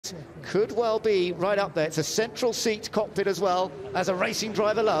cockpit could well be right up there. It's a central seat cockpit as well, as a racing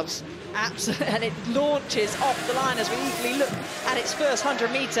driver loves. Absolutely, and it launches off the line as we eagerly look at its first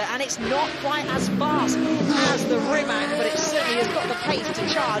 100-metre, and it's not quite as fast as the Rimac, but it certainly has got the pace to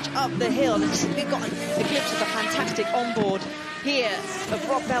charge up the hill. We've got a glimpse of the fantastic onboard here of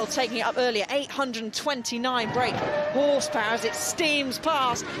Rob Bell taking it up earlier. 829 brake horsepower as it steams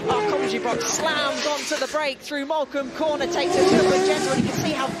past our commentary box, slams onto the brake through Morecambe Corner, takes it to a gentle, and you can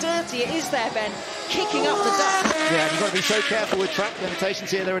see how dirty it is there, Ben, kicking up the dust. Yeah, you've got to be so careful with track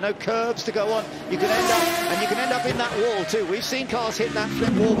limitations here. There are no curbs to go on. You can end up in that wall too. We've seen cars hit that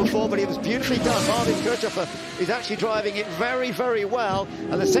flip wall before, but it was beautifully done. Marvin Kirchhofer is actually driving it very, very well,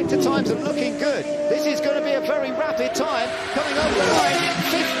 and the sector times are looking good. This is going to be a very rapid time coming over the line.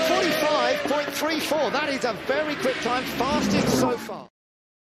 45.34. That is a very quick time, fastest so far.